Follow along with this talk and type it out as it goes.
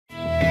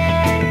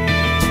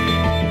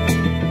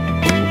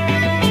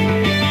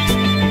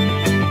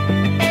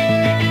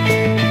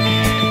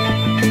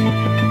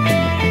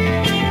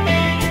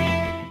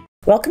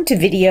Welcome to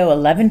video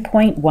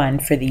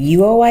 11.1 for the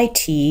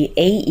UOIT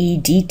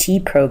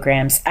AEDT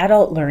program's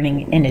Adult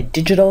Learning in a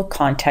Digital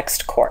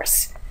Context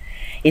course.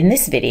 In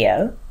this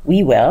video,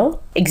 we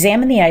will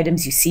examine the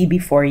items you see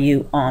before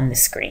you on the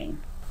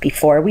screen.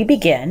 Before we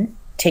begin,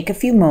 take a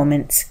few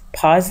moments,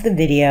 pause the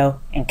video,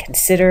 and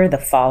consider the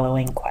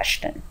following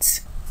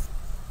questions.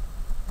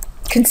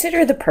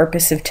 Consider the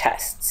purpose of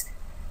tests.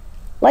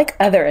 Like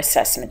other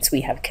assessments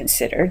we have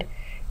considered,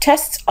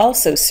 tests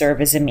also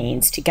serve as a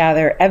means to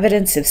gather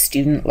evidence of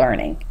student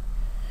learning.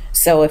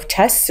 So if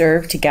tests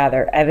serve to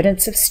gather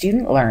evidence of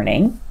student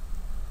learning,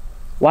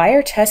 why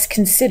are tests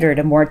considered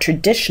a more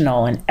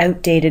traditional and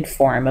outdated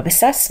form of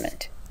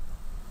assessment?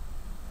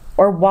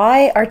 Or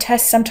why are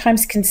tests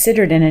sometimes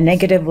considered in a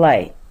negative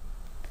light?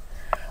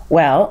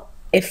 Well,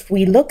 if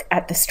we look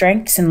at the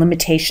strengths and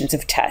limitations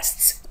of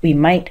tests, we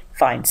might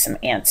find some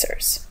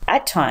answers.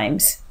 At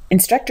times,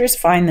 instructors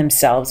find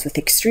themselves with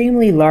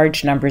extremely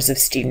large numbers of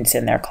students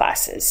in their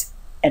classes,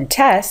 and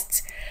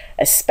tests,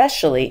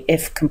 especially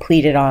if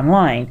completed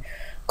online,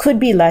 could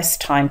be less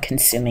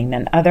time-consuming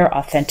than other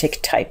authentic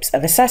types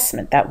of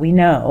assessment that we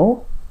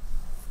know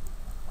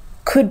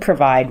could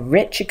provide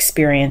rich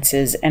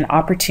experiences and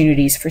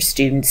opportunities for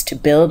students to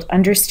build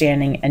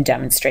understanding and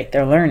demonstrate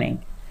their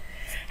learning.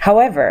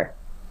 However,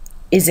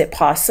 is it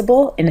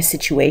possible in a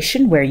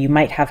situation where you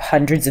might have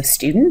hundreds of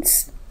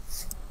students?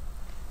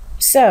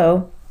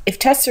 So, if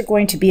tests are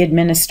going to be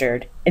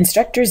administered,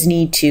 instructors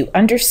need to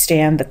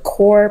understand the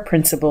core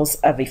principles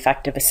of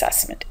effective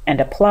assessment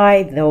and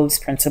apply those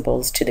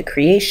principles to the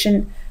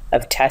creation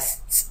of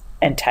tests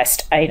and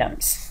test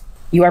items.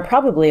 You are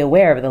probably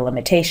aware of the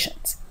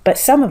limitations, but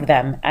some of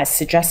them, as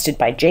suggested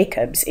by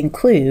Jacobs,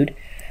 include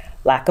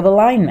lack of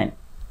alignment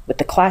with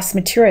the class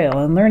material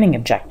and learning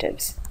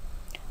objectives.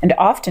 And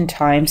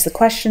oftentimes, the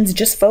questions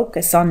just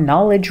focus on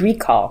knowledge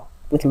recall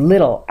with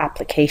little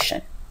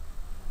application.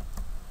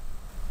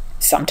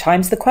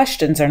 Sometimes the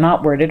questions are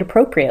not worded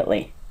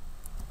appropriately.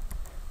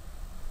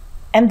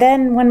 And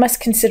then one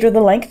must consider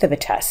the length of a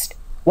test.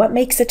 What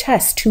makes a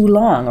test too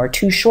long or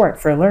too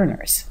short for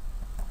learners?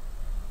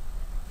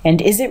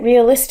 And is it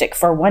realistic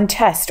for one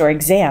test or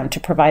exam to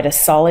provide a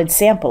solid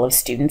sample of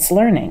students'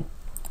 learning?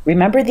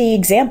 Remember the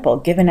example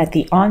given at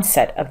the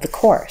onset of the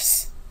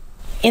course.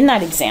 In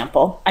that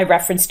example, I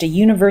referenced a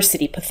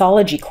university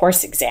pathology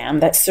course exam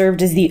that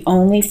served as the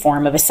only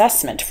form of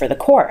assessment for the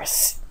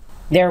course.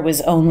 There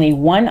was only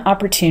one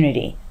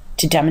opportunity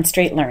to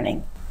demonstrate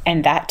learning,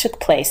 and that took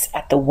place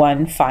at the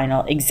one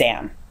final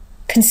exam.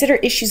 Consider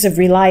issues of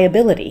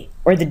reliability,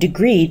 or the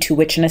degree to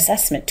which an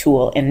assessment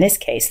tool, in this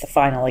case the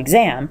final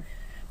exam,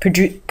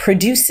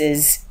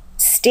 produces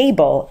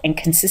stable and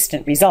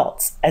consistent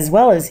results, as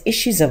well as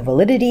issues of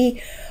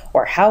validity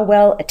or how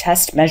well a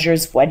test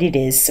measures what it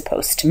is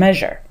supposed to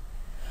measure.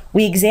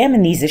 We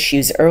examined these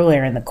issues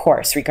earlier in the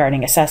course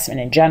regarding assessment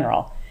in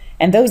general,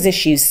 and those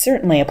issues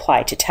certainly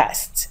apply to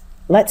tests.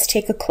 Let's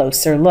take a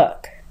closer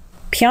look.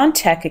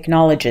 Piontek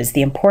acknowledges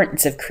the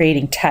importance of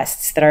creating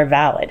tests that are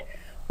valid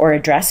or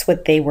address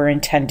what they were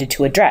intended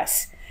to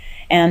address.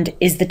 And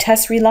is the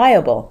test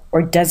reliable,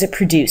 or does it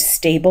produce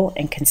stable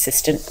and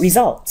consistent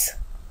results?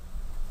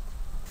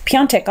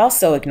 Piontek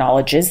also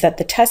acknowledges that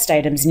the test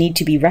items need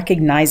to be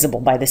recognizable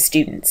by the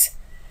students.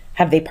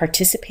 Have they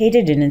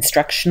participated in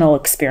instructional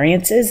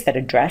experiences that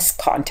address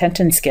content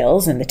and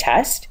skills in the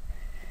test?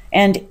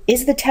 And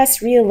is the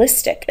test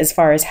realistic as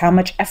far as how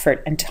much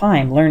effort and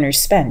time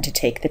learners spend to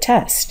take the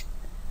test?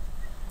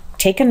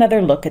 Take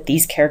another look at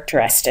these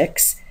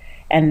characteristics,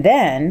 and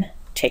then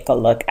take a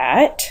look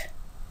at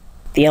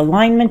the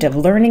alignment of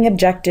learning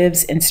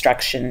objectives,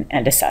 instruction,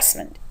 and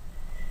assessment.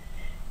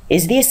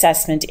 Is the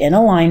assessment in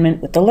alignment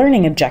with the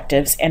learning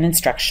objectives and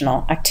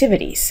instructional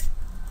activities?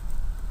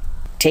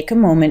 Take a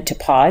moment to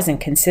pause and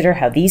consider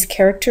how these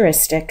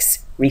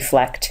characteristics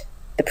reflect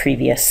the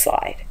previous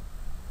slide.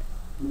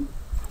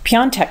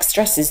 Piontek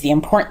stresses the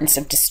importance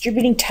of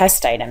distributing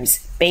test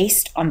items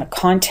based on the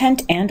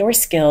content and/or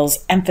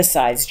skills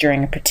emphasized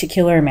during a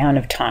particular amount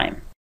of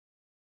time.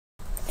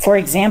 For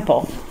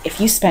example,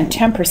 if you spend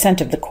 10%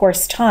 of the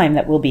course time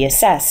that will be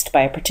assessed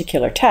by a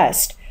particular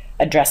test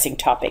addressing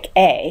topic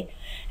A,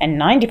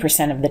 and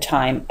 90% of the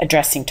time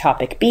addressing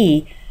topic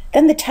B,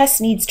 then the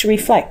test needs to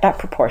reflect that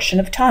proportion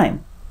of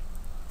time.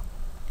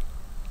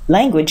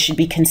 Language should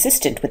be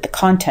consistent with the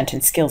content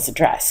and skills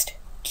addressed.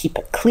 Keep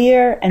it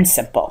clear and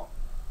simple.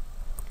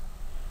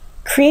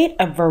 Create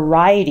a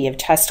variety of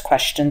test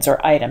questions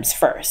or items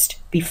first,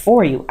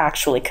 before you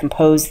actually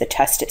compose the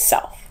test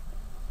itself.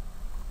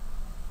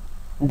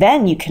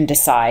 Then you can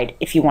decide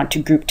if you want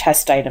to group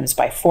test items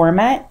by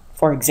format,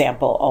 for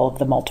example, all of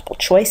the multiple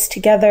choice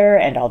together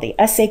and all the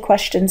essay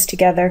questions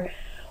together,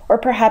 or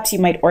perhaps you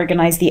might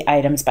organize the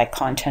items by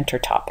content or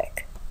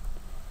topic.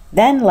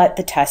 Then let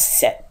the test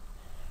sit.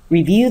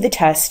 Review the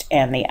test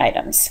and the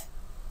items.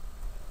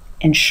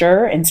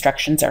 Ensure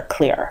instructions are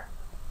clear.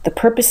 The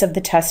purpose of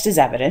the test is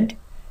evident,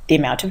 the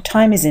amount of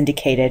time is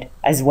indicated,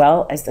 as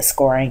well as the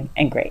scoring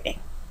and grading.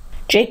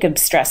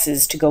 Jacobs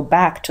stresses to go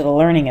back to the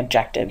learning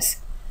objectives.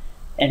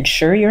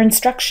 ensure your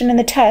instruction in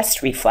the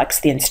test reflects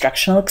the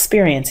instructional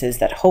experiences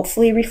that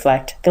hopefully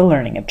reflect the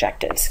learning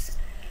objectives.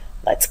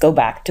 Let's go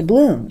back to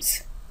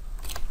Bloom's.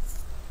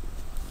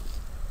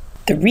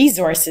 The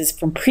resources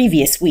from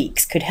previous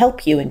weeks could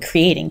help you in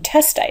creating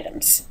test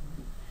items.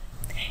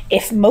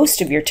 If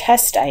most of your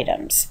test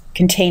items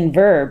contain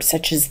verbs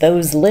such as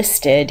those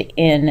listed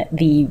in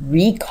the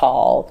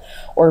recall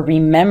or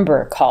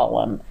remember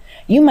column,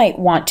 you might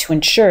want to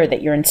ensure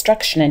that your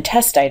instruction and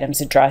test items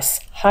address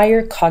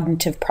higher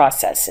cognitive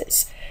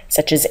processes,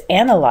 such as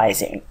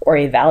analyzing or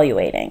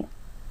evaluating.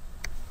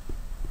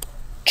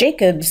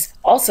 Jacobs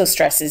also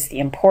stresses the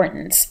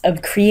importance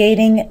of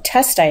creating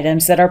test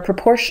items that are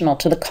proportional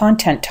to the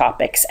content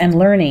topics and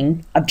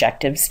learning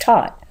objectives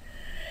taught.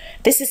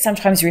 This is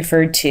sometimes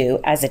referred to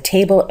as a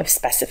table of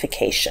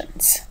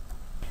specifications.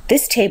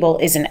 This table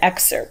is an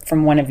excerpt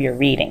from one of your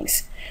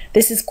readings.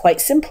 This is quite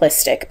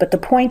simplistic, but the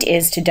point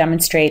is to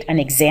demonstrate an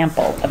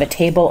example of a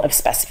table of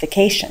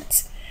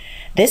specifications.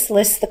 This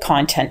lists the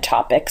content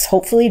topics,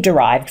 hopefully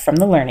derived from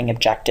the learning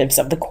objectives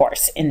of the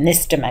course in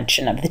this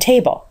dimension of the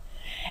table,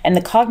 and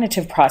the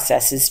cognitive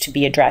processes to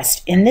be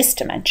addressed in this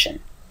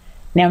dimension.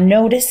 Now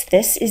notice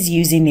this is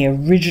using the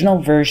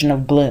original version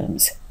of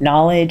Bloom's,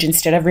 knowledge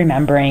instead of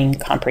remembering,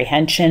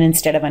 comprehension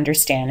instead of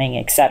understanding,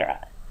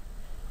 etc.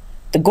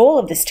 The goal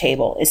of this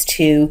table is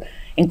to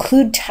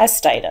include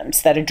test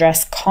items that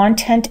address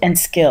content and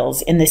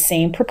skills in the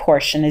same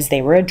proportion as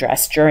they were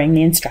addressed during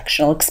the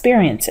instructional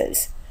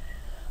experiences.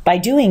 By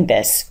doing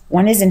this,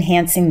 one is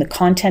enhancing the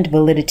content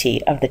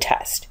validity of the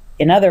test.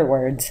 In other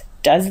words,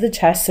 does the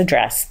test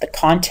address the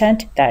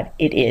content that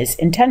it is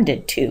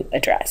intended to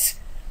address?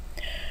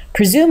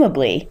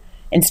 Presumably,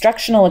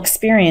 instructional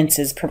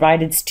experiences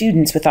provided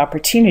students with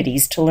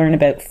opportunities to learn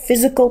about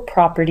physical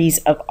properties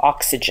of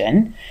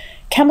oxygen,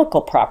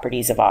 chemical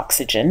properties of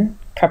oxygen,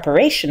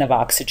 preparation of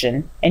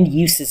oxygen, and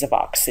uses of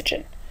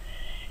oxygen.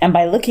 And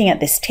by looking at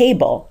this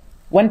table,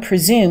 one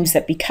presumes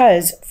that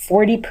because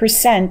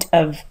 40%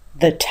 of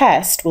the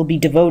test will be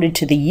devoted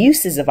to the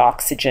uses of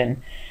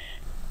oxygen,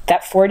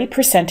 that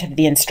 40% of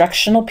the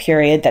instructional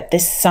period that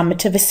this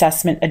summative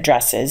assessment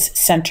addresses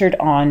centered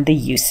on the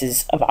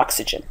uses of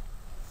oxygen.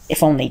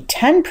 If only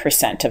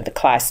 10% of the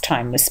class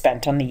time was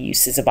spent on the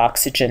uses of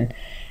oxygen,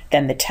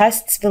 then the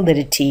test's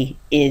validity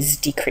is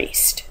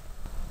decreased.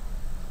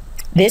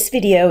 This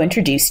video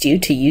introduced you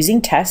to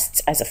using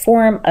tests as a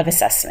form of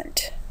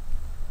assessment.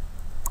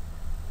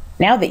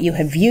 Now that you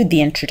have viewed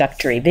the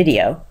introductory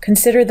video,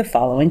 consider the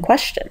following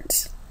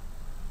questions.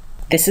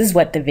 This is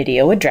what the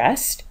video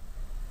addressed,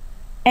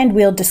 and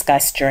we'll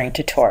discuss during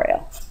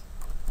tutorial.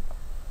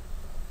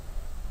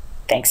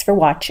 Thanks for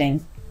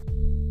watching.